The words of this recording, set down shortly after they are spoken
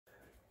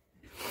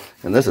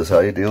And this is how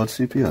you deal with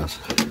CPS.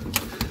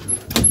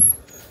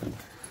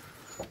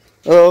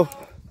 Hello,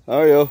 how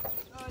are you?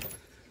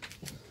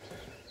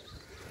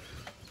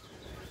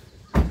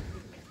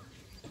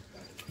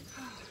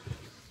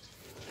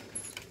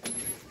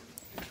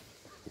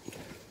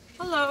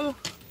 Hello.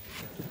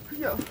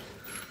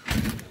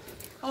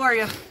 How are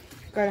you?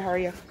 Good, how are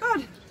you?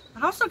 Good. The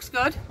house looks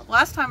good.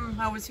 Last time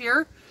I was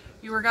here,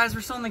 you guys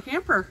were still in the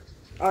camper.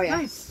 Oh, yeah.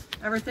 Nice.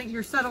 Everything,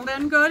 you're settled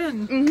in good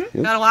and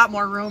got a lot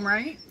more room,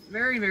 right?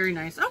 Very, very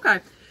nice. Okay.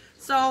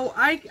 So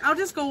I'll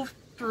just go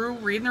through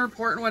reading the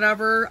report and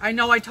whatever. I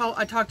know I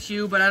talked to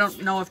you, but I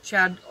don't know if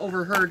Chad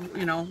overheard,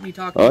 me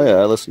talking. Oh, yeah,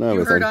 I listened to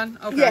You everything. heard on?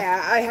 Okay.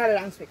 Yeah, I had it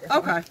on speaker.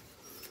 Okay.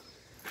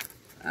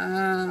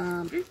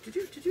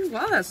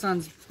 Wow, that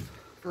sounds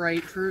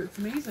bright. It's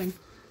amazing.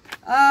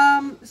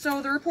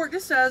 So the report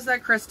just says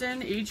that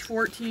Kristen, age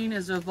 14,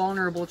 is a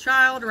vulnerable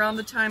child around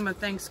the time of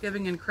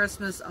Thanksgiving and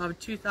Christmas of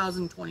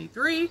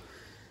 2023.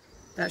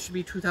 That should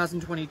be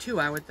 2022,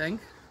 I would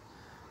think.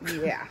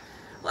 Yeah.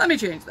 Let me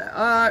change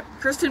that.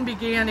 Kristen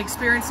began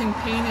experiencing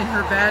pain in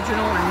her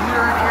vaginal and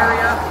uterine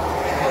area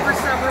over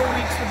several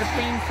weeks with the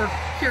pain for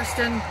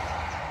Kirsten.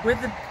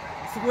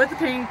 With the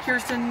pain,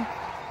 Kirsten,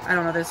 I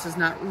don't know, this is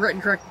not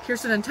written correct.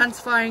 Kirsten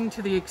intensifying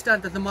to the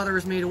extent that the mother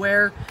was made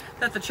aware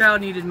that the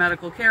child needed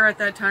medical care at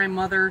that time.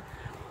 Mother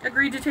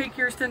agreed to take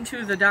Kirsten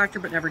to the doctor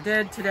but never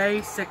did.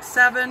 Today,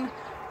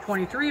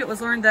 6/7/23, it was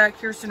learned that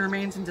Kirsten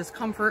remains in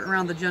discomfort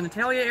around the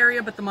genitalia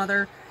area, but the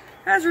mother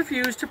has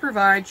refused to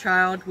provide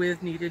child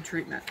with needed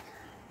treatment.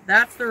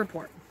 That's the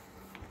report.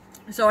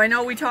 So I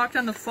know we talked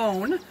on the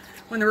phone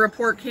when the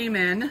report came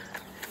in,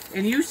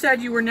 and you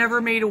said you were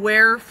never made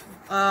aware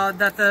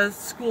that the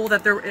school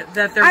that there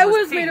I was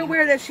was pain. made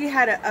aware that she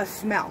had a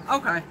smell.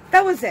 Okay.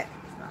 That was it.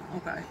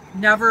 Okay.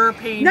 Never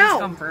pain, No.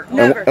 discomfort.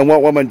 No. Never. And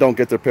what women don't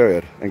get their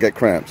period and get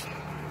cramps?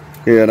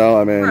 You know,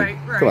 I mean, Right.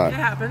 come on. It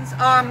happens. Do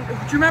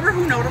you remember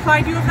who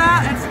notified you of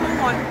that at school?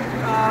 What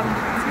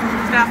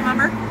staff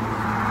member?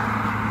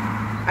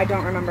 I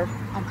don't remember.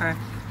 Okay.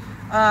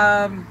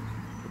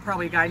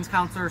 Probably a guidance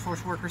counselor or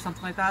social worker or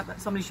something like that.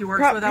 Somebody she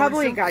works with.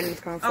 Probably a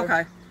guidance counselor.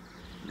 Okay.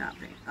 Not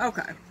me.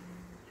 Okay.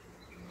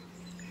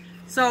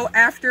 So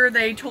after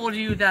they told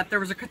you that there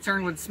was a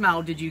concern with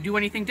smell, did you do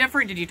anything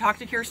different? Did you talk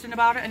to Kirsten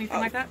about it? Anything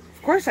like that?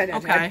 Of course I did.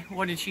 Okay.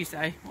 What did she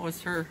say? What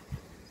was her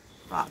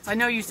thoughts? I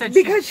know you said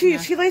Because yeah.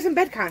 she lays in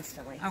bed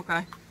constantly.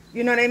 Okay.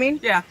 You know what I mean?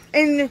 Yeah.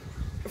 And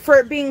for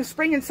it being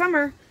spring and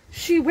summer,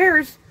 she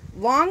wears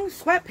long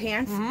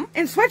sweatpants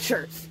and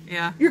sweatshirts.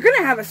 Yeah. You're going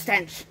to have a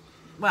stench.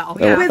 Well,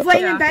 Yeah. With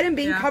laying yeah. in bed and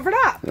being Yeah. covered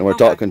up. And we're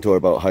Okay. talking to her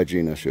about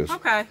hygiene issues.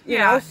 Okay. You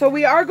Yeah. know, so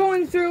we are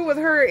going through with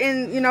her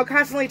and,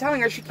 constantly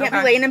telling her she can't be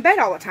Okay. laying in bed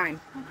all the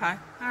time. Okay.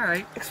 All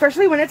right.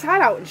 Especially when it's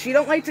hot out. And she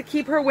don't like to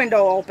keep her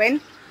window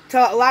open to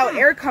allow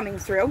air coming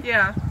through.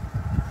 Yeah.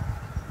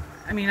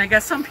 I mean, I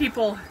guess some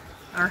people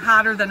are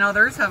hotter than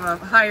others, have a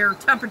higher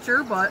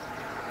temperature, but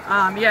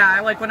yeah,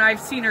 like when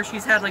I've seen her,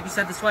 she's had, like you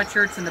said, the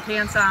sweatshirts and the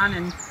pants on,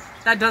 and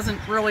that doesn't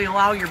really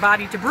allow your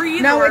body to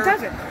breathe. No, or, it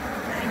doesn't.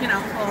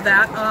 All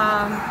that.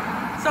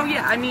 So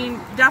yeah, I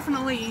mean,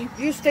 definitely,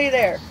 You stay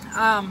there.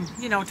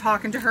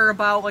 talking to her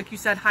about, like you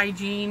said,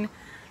 hygiene.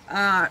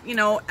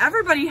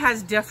 Everybody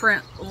has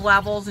different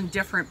levels and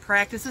different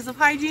practices of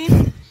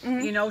hygiene.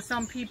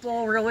 Some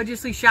people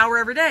religiously shower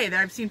every day.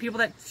 I've seen people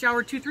that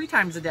shower 2-3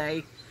 times a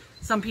day.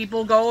 Some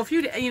people go a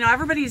few days.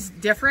 Everybody's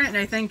different, and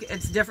I think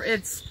it's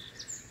different.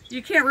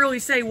 You can't really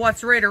say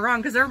what's right or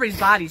wrong because everybody's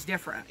body's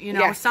different.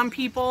 Yeah. Some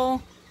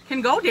people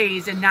can go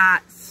days and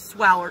not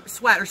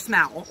sweat or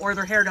smell, or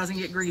their hair doesn't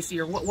get greasy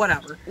or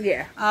whatever.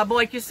 Yeah. But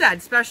like you said,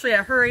 especially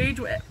at her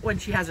age, when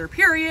she has her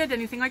period,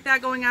 anything like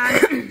that going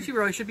on, she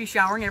really should be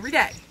showering every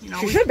day.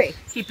 She should be.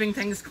 Keeping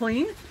things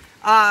clean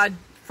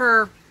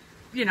for,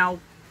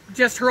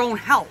 just her own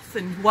health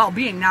and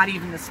well-being, not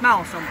even the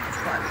smell so much.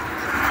 But,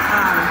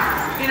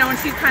 and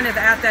she's kind of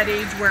at that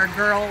age where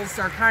girls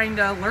are kind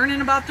of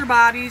learning about their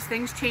bodies.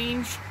 Things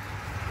change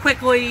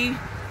quickly.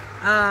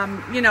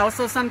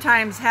 So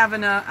sometimes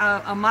having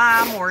a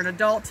mom or an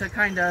adult to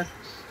kind of,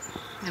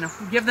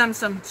 give them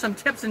some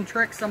tips and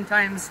tricks.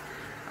 Sometimes,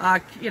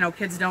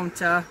 kids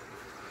don't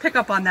pick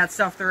up on that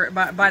stuff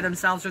by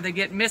themselves, or they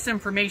get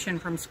misinformation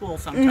from school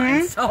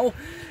sometimes. So,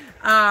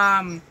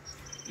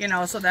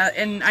 so that,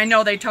 and I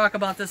know they talk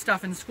about this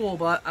stuff in school,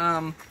 but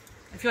I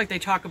feel like they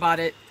talk about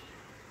it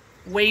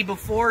way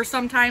before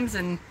sometimes,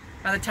 and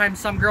by the time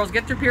some girls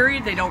get their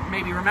period, they don't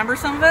maybe remember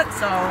some of it.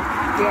 So,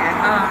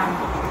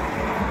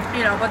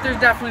 Yeah. but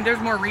there's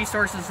more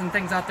resources and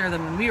things out there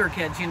than when we were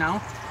kids,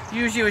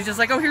 Usually it was just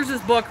like, oh, here's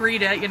this book,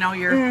 read it,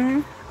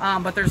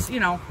 but there's,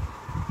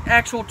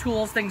 actual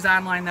tools, things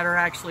online that are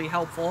actually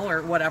helpful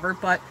or whatever.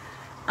 But,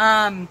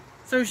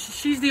 so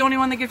she's the only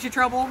one that gives you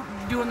trouble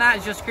doing that,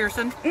 is just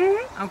Kirsten?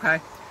 Okay.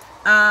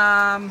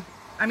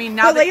 I mean,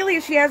 now But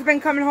lately she has been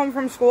coming home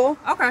from school.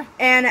 Okay.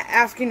 And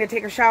asking to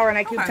take a shower, and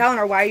I keep Okay. telling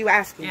her, why are you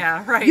asking?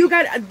 Yeah, right.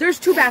 There's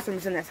 2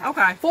 bathrooms in this house.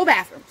 Okay. Full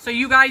bathrooms. So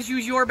you guys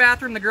use your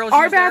bathroom, the girls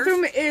Our use theirs?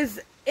 bathroom is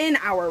in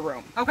our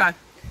room. Okay.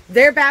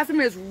 Their bathroom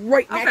is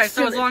right next Okay, to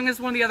so as it. long as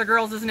one of the other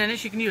girls isn't in it,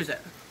 she can use it.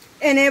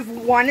 And if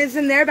one is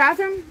in their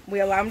bathroom, we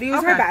allow them to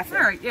use her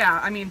bathroom. All right, yeah.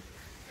 I mean,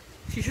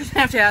 she shouldn't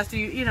have to ask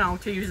you know,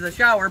 to use the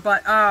shower,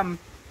 but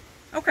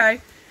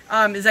okay.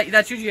 Is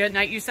that's usually at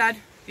night? You said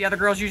the other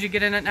girls usually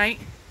get in at night.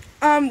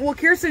 Well,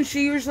 Kirsten,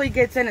 she usually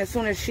gets in as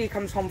soon as she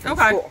comes home from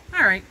school.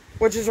 All right.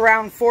 Which is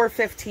around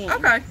 4:15.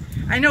 Okay.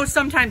 I know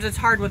sometimes it's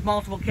hard with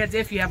multiple kids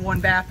if you have one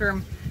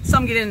bathroom.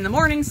 Some get in the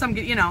morning, some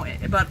get, you know,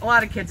 but a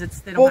lot of kids,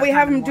 they don't. Well, we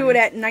have them do it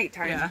at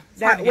nighttime. Yeah.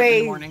 That way,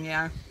 in the morning,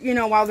 yeah. You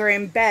know, while they're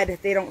in bed,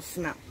 they don't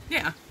smell.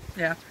 Yeah.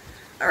 Yeah.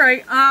 All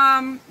right.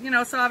 You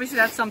know, so obviously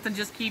that's something.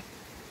 Just keep,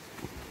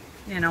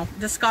 you know,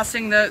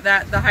 discussing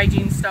the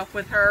hygiene stuff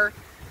with her.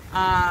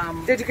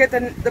 Did you get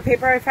the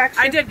paper I faxed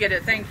you? I did get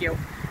it. Thank you.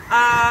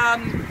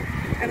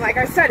 And like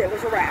I said, it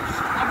was a rash.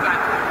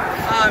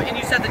 Okay. And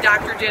you said the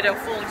doctor did a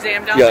full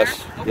exam down Yes.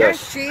 there? Okay.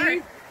 Yes.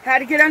 She had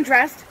to get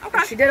undressed.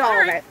 Okay. She did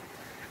all of it.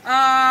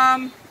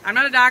 I'm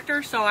not a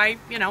doctor, so I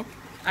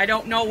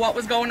don't know what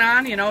was going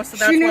on, you know, so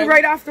that's She knew why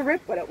right off the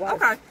rip what it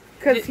was. Okay.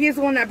 Because he's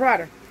the one that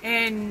brought her.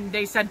 And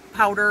they said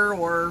powder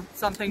or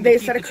something. They to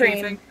keep said a the cream.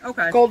 chafing.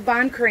 Okay. Gold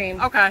Bond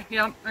cream. Okay,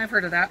 yeah, I've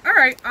heard of that. All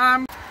right.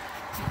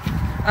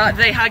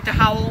 They like to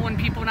howl when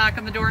people knock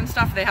on the door and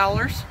stuff. They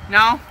howlers?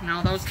 No,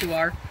 those two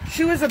are.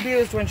 She was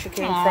abused when she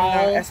came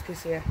from the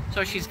SPCA.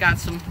 So she's got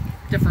some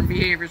different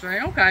behaviors,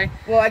 right? Okay.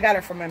 Well, I got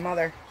her from my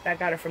mother. I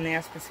got her from the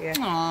SPCA.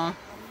 Aw,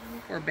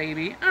 poor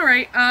baby. All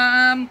right.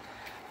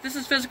 This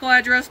is physical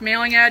address,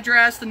 mailing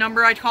address. The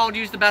number I called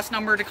you is the best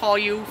number to call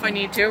you if I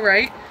need to,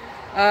 right?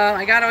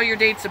 I got all your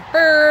dates of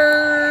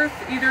birth.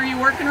 Either are you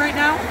working right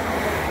now?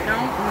 No?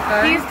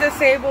 Okay. He's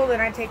disabled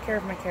and I take care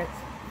of my kids.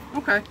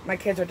 Okay. My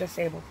kids are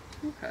disabled.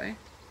 Okay.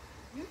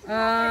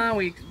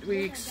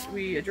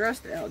 We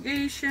addressed the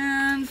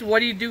allegations. What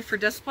do you do for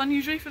discipline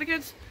usually for the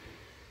kids?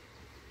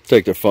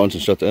 Take their phones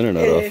and shut the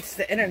internet off. It's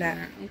the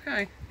internet.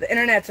 Okay. The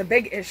internet's a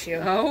big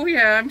issue. Oh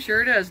yeah, I'm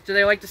sure it is. Do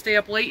they like to stay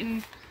up late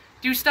and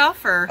do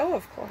stuff, or? Oh,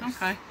 of course.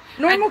 Okay.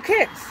 Normal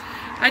kids.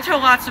 I tell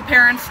lots of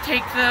parents,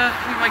 take the,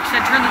 like I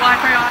said, turn the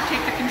Wi-Fi off,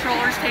 take the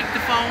controllers, take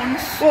the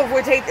phones. Well,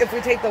 if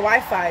we take the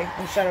Wi-Fi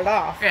and shut it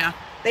off, yeah,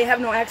 they have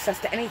no access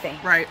to anything.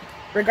 Right.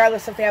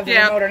 Regardless if they have the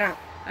remote or not.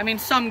 I mean,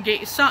 some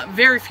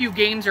very few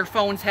games or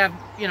phones have,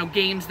 you know,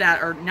 games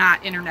that are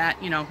not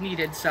internet, you know,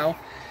 needed. So,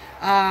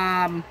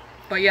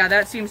 but yeah,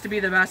 that seems to be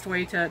the best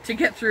way to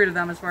get through to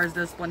them as far as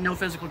discipline. No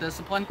physical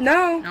discipline.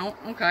 No. No.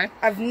 Okay.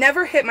 I've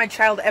never hit my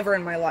child ever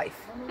in my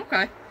life.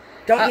 Okay.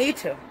 Don't need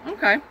to.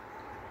 Okay.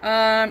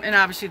 And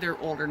obviously they're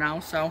older now,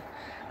 so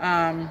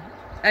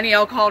any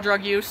alcohol,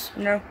 drug use?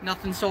 No.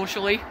 Nothing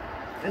socially?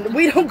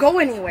 We don't go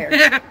anywhere.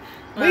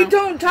 Well, we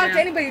don't talk to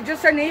anybody,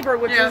 just our neighbor,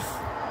 which is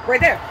right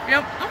there.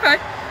 Yep, okay.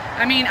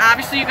 I mean,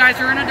 obviously you guys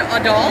are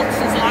adults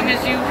as long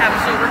as you have a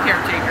sober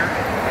caretaker.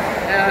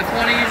 If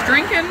one of you's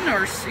drinking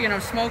or, you know,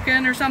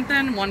 smoking or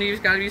something, one of you's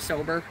got to be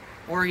sober,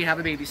 or you have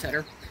a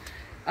babysitter.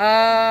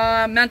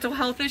 Mental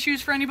health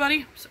issues for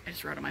anybody? I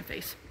just wrote on my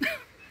face.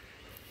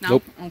 No?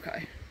 Nope.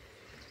 Okay.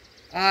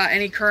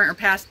 Any current or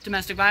past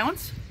domestic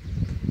violence?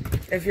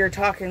 If you're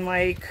talking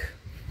like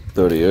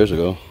 30 years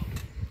ago.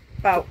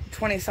 about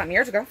 20-something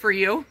years ago. For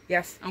you?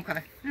 Yes.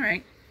 Okay. All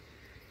right.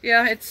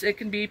 Yeah, it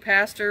can be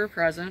past or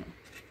present.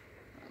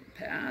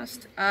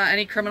 Past.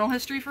 Any criminal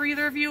history for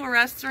either of you?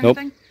 Arrests or Nope.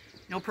 anything?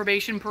 No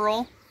probation,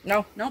 parole?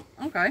 No. Nope.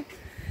 Okay.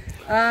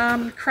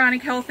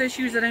 Chronic health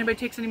issues that anybody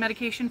takes any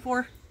medication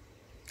for?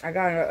 I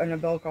got an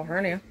umbilical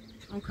hernia,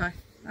 Okay.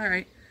 All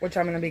right. which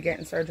I'm going to be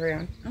getting surgery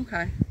on.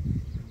 Okay.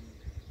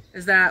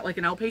 Is that like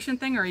an outpatient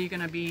thing, or are you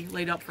going to be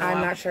laid up for a while?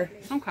 I'm not sure.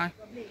 Okay.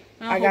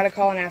 Well, I got to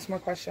call and ask more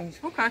questions.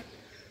 Okay.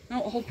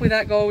 Well, hopefully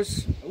that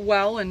goes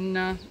well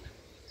and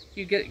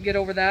you get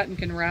over that and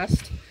can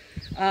rest.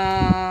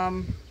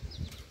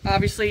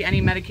 Obviously,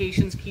 any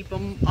medications, keep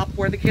them up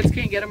where the kids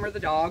can't get them, or the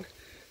dog.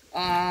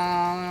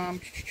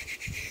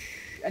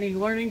 Any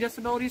learning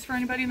disabilities for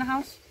anybody in the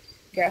house?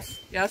 Yes.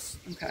 Yes?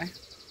 Okay.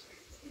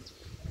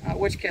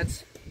 Which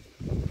kids?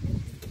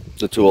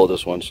 The two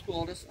oldest ones. Two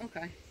oldest?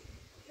 Okay.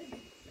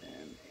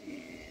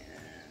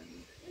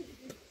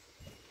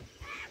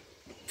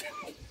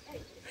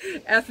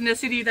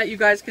 Ethnicity that you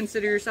guys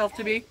consider yourself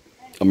to be?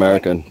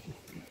 American.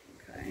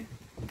 Okay.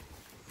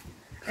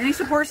 Any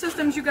support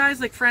systems, you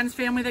guys, like friends,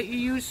 family that you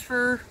use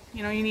for,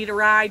 you know, you need a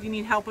ride, you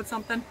need help with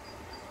something?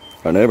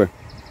 Our neighbor.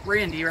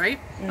 Randy, right?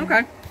 Mm-hmm.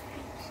 Okay.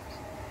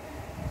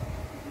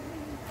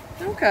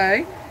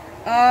 Okay.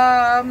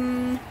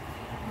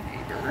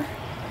 Neighbor.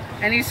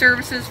 Any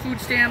services, food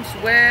stamps,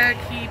 WIC,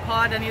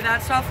 HEPOD, any of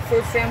that stuff?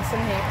 Food stamps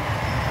and heat.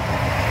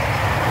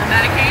 And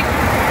Medicaid?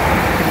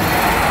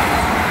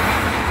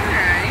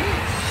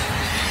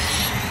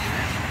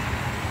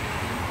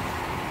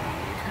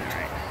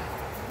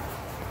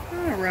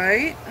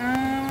 Alright.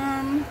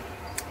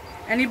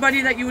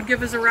 Anybody that you would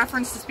give as a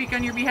reference to speak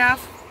on your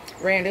behalf?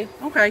 Randy.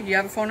 Okay, you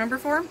have a phone number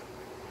for him?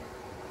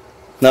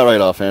 Not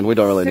right offhand. We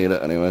don't really need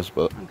it anyways,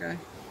 but Okay.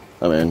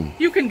 I mean,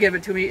 You can give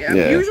it to me.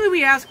 Yeah. Usually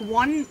we ask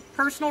one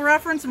personal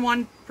reference and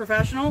one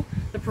professional.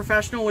 The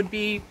professional would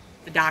be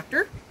the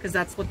doctor, because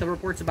that's what the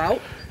report's about.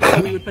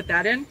 So we would put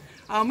that in.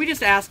 We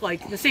just ask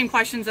like the same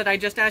questions that I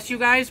just asked you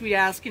guys. We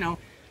ask, you know,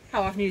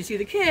 how often do you see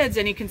the kids,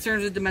 any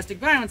concerns with domestic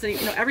violence, any,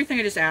 you know, everything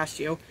I just asked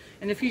you.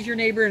 And if he's your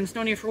neighbor and has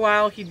known you for a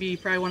while, he'd be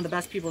probably one of the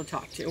best people to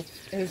talk to.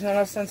 He's known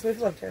us since we've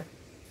lived here.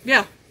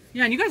 Yeah.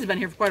 Yeah, and you guys have been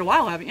here for quite a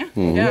while, haven't you?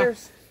 Mm-hmm. Yeah.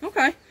 Years.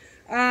 Okay.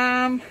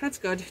 That's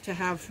good to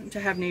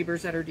have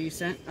neighbors that are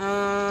decent.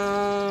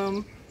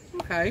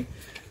 Okay.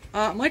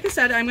 Like I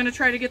said, I'm going to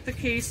try to get the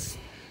case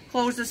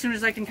closed as soon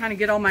as I can kind of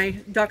get all my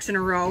ducks in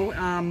a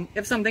row.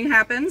 If something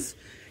happens,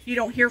 you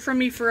don't hear from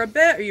me for a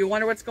bit, or you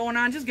wonder what's going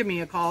on, just give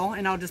me a call,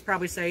 and I'll just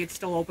probably say it's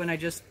still open. I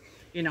just,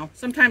 you know,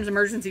 sometimes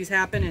emergencies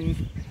happen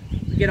and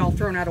we get all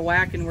thrown out of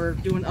whack, and we're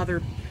doing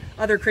other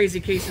crazy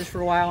cases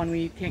for a while, and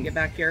we can't get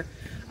back here.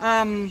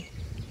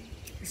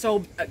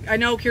 So I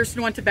know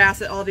Kirsten went to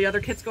Bassett. All the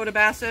other kids go to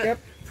Bassett. Yep.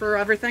 For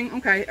everything.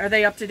 Okay. Are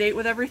they up to date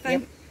with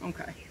everything? Yep.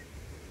 Okay.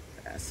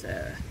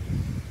 Bassett.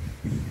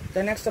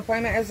 The next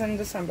appointment is in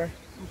December.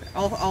 Okay.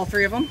 All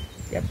three of them?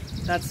 Yep.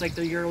 That's like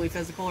the yearly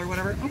physical or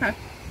whatever? Okay.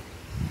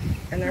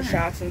 And their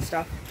shots and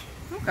stuff.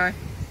 Okay.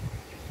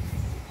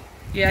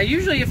 Yeah,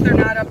 usually if they're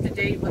not up to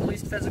date with at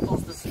least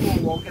physicals, the school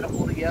will get a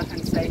hold of you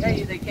and say,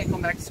 hey, they can't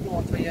come back to school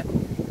until you...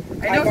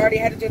 I've already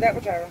had to do that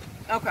with Tyra.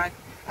 Okay.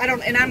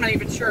 And I'm not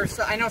even sure.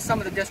 So I know some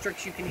of the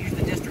districts you can use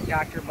the district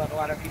doctor, but a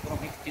lot of people don't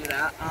need to do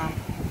that.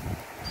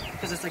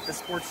 Because it's like the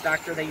sports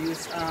doctor they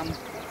use.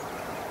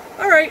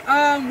 All right.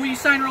 Will you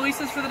sign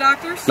releases for the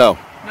doctors? No.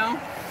 No?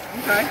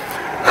 Okay.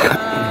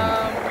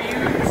 Will you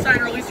sign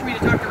a release for me to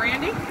talk to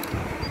Randy?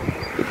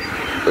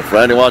 If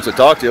Randy wants to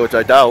talk to you, which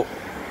I doubt.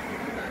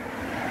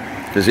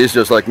 Because he's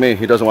just like me.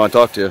 He doesn't want to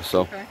talk to you,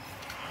 so. Okay.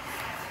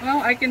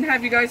 Well, I can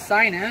have you guys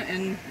sign it,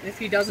 and if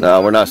he doesn't...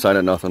 No, we're not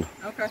signing nothing.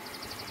 Okay.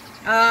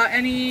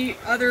 Any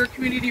other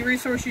community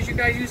resources you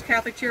guys use?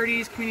 Catholic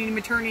Charities,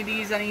 community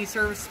maternities, any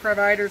service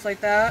providers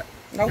like that?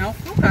 Nope. No?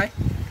 Okay.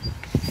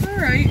 All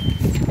right.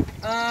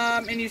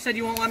 And you said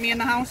you won't let me in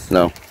the house?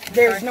 No.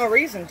 There's Okay. no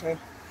reason to.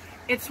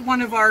 It's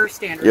one of our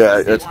standards. Yeah,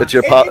 the state it's law.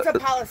 your It's a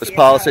policy. It's It's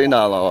policy, not a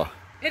not law.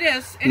 It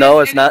is. No,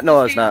 is. it's not. No,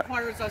 The it's state not.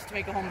 requires us to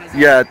make a home visit.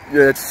 Yeah,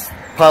 it's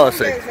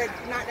policy. Is it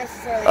not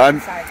necessarily I'm-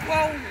 inside?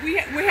 Well, we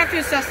have to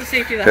assess the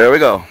safety of the Here house. we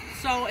go.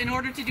 So in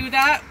order to do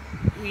that,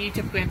 we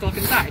typically have to look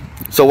inside.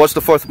 So what's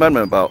the Fourth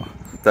Amendment about?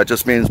 That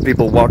just means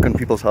people walk in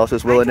people's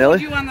houses I told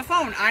willy-nilly? you on the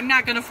phone, I'm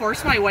not going to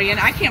force my way in.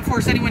 I can't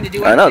force anyone to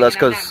do anything. I know, that's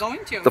and I'm because not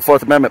going to. the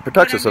Fourth Amendment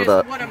protects But us of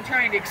that. What I'm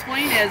trying to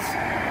explain is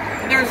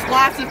there's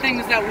lots of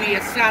things that we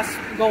assess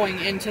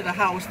going into the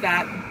house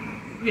that,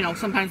 you know,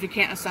 sometimes we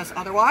can't assess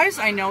otherwise.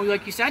 I know,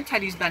 like you said,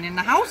 Teddy's been in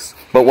the house.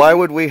 But why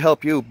would we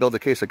help you build a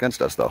case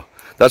against us, though?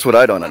 That's what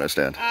I don't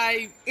understand.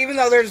 Even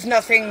though there's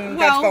nothing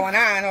that's going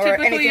on or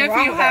typically anything if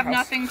wrong you with have our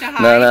house. nothing to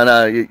hide.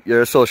 No.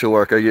 You're a social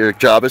worker. Your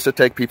job is to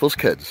take people's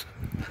kids.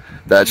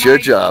 That's your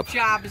job. My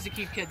job is to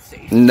keep kids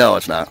safe. No,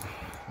 it's not.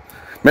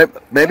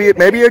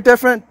 Maybe you're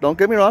different. Don't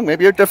get me wrong.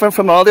 Maybe you're different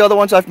from all the other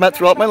ones I've met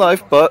throughout my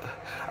life, but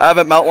I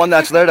haven't met one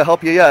that's there to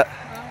help you yet.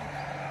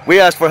 We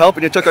asked for help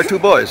and you took our 2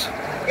 boys.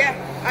 Yeah,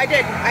 I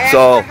did. I asked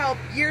So- for help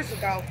years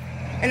ago.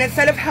 And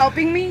instead of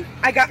helping me,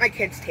 I got my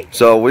kids taken.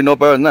 So we know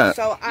better than that.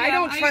 So I Yeah,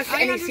 don't trust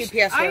any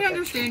CPS worker. I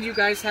understand you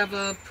guys have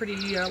a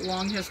pretty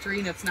long history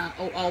and it's not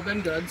all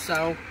been good.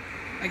 So,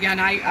 again,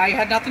 I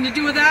had nothing to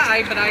do with that,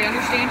 but I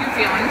understand your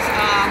feelings.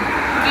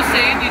 I'm just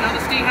saying, you know,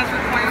 the state has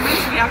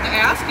requirements. We have to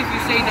ask. If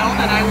you say no,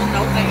 then I will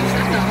note that you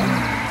said no.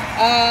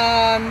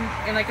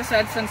 And like I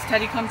said, since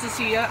Teddy comes to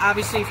see you,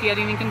 obviously if he had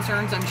any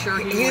concerns, I'm sure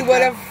he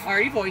would have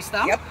already voiced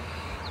them. Yep.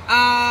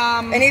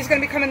 And he's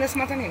going to be coming this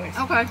month anyways.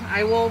 Okay,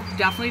 I will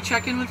definitely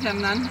check in with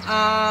him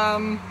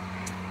then.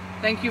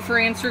 Thank you for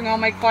answering all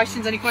my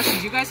questions. Any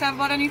questions you guys have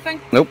about anything?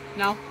 Nope.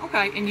 No?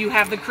 Okay, and you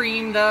have the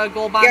cream, the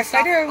Gold Bond Yes,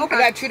 stuff? I do. Okay. I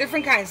got 2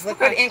 different kinds,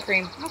 liquid Okay. and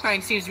cream. Okay,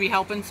 it seems to be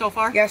helping so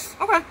far? Yes.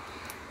 Okay.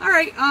 All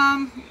right,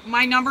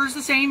 my number is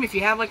the same. If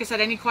you have, like I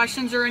said, any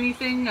questions or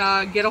anything,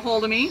 get a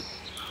hold of me.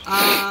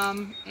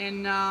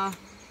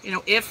 You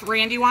know, if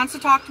Randy wants to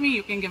talk to me,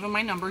 you can give him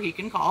my number. He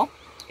can call.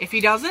 If he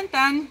doesn't,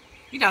 then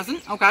he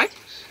doesn't. Okay.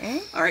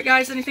 All right,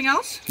 guys. Anything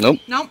else? Nope.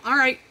 Nope. All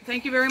right.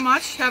 Thank you very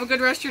much. Have a good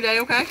rest of your day,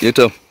 okay? You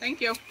too.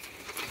 Thank you.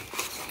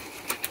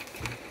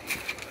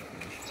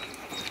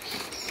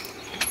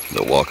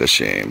 The walk of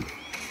shame.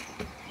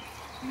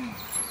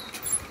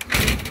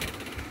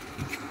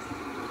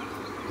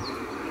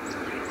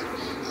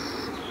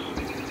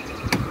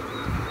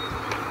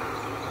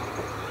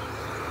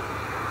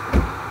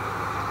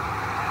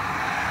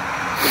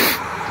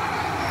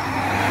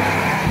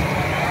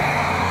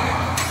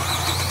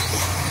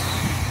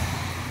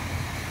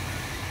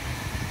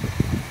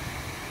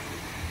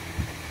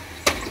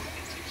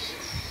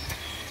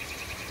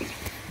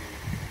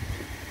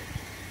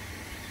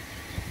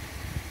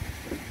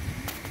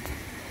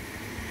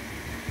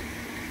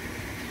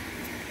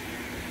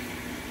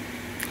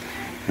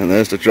 And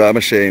there's the drive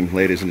of shame,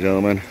 ladies and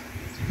gentlemen.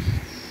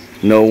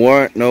 No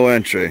warrant, no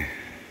entry.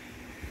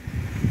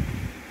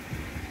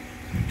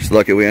 Just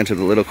lucky we answered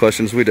the little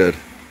questions we did.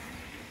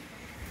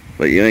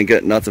 But you ain't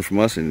getting nothing from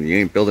us and you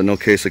ain't building no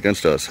case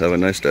against us. Have a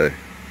nice day.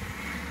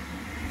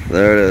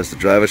 There it is, the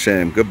drive of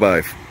shame.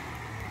 Goodbye.